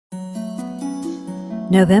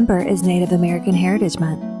November is Native American Heritage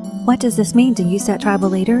Month. What does this mean to USET tribal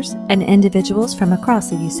leaders and individuals from across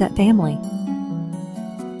the USET family?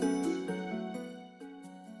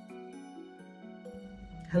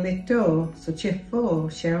 Halikto, Sochifo,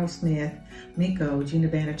 Cheryl Smith, Miko, Jena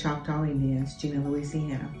Band of Choctaw Indians, Jena,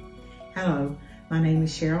 Louisiana. Hello, my name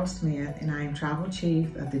is Cheryl Smith and I am Tribal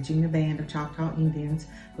Chief of the Jena Band of Choctaw Indians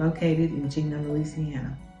located in Jena,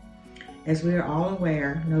 Louisiana. As we are all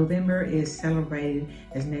aware, November is celebrated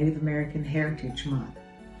as Native American Heritage Month.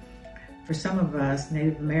 For some of us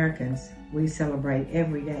Native Americans, we celebrate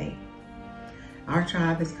every day. Our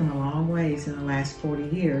tribe has come a long ways in the last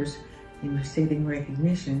 40 years in receiving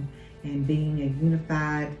recognition and being a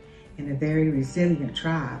unified and a very resilient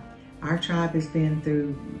tribe. Our tribe has been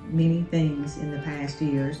through many things in the past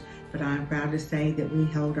years, but I'm proud to say that we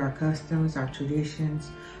hold our customs, our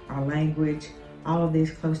traditions, our language, all of these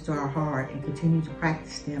close to our heart and continue to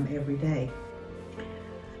practice them every day.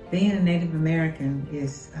 Being a Native American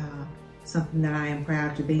is something that I am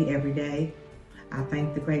proud to be every day. I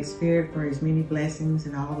thank the Great Spirit for His many blessings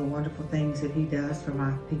and all the wonderful things that He does for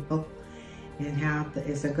my people, and how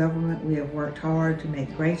as a government we have worked hard to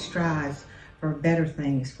make great strides for better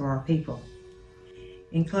things for our people.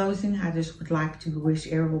 In closing, I just would like to wish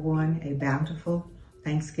everyone a bountiful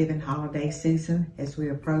Thanksgiving holiday season as we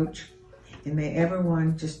approach. And may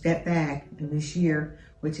everyone just step back in this year,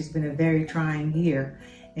 which has been a very trying year,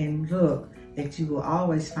 and look that you will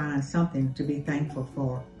always find something to be thankful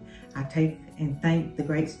for. I take and thank the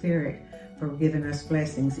Great Spirit for giving us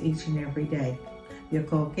blessings each and every day.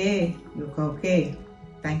 Yokoke, yokoke.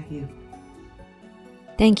 Thank you.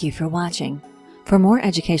 Thank you for watching. For more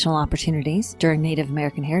educational opportunities during Native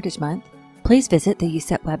American Heritage Month, please visit the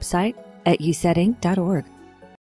USET website at usetting.org.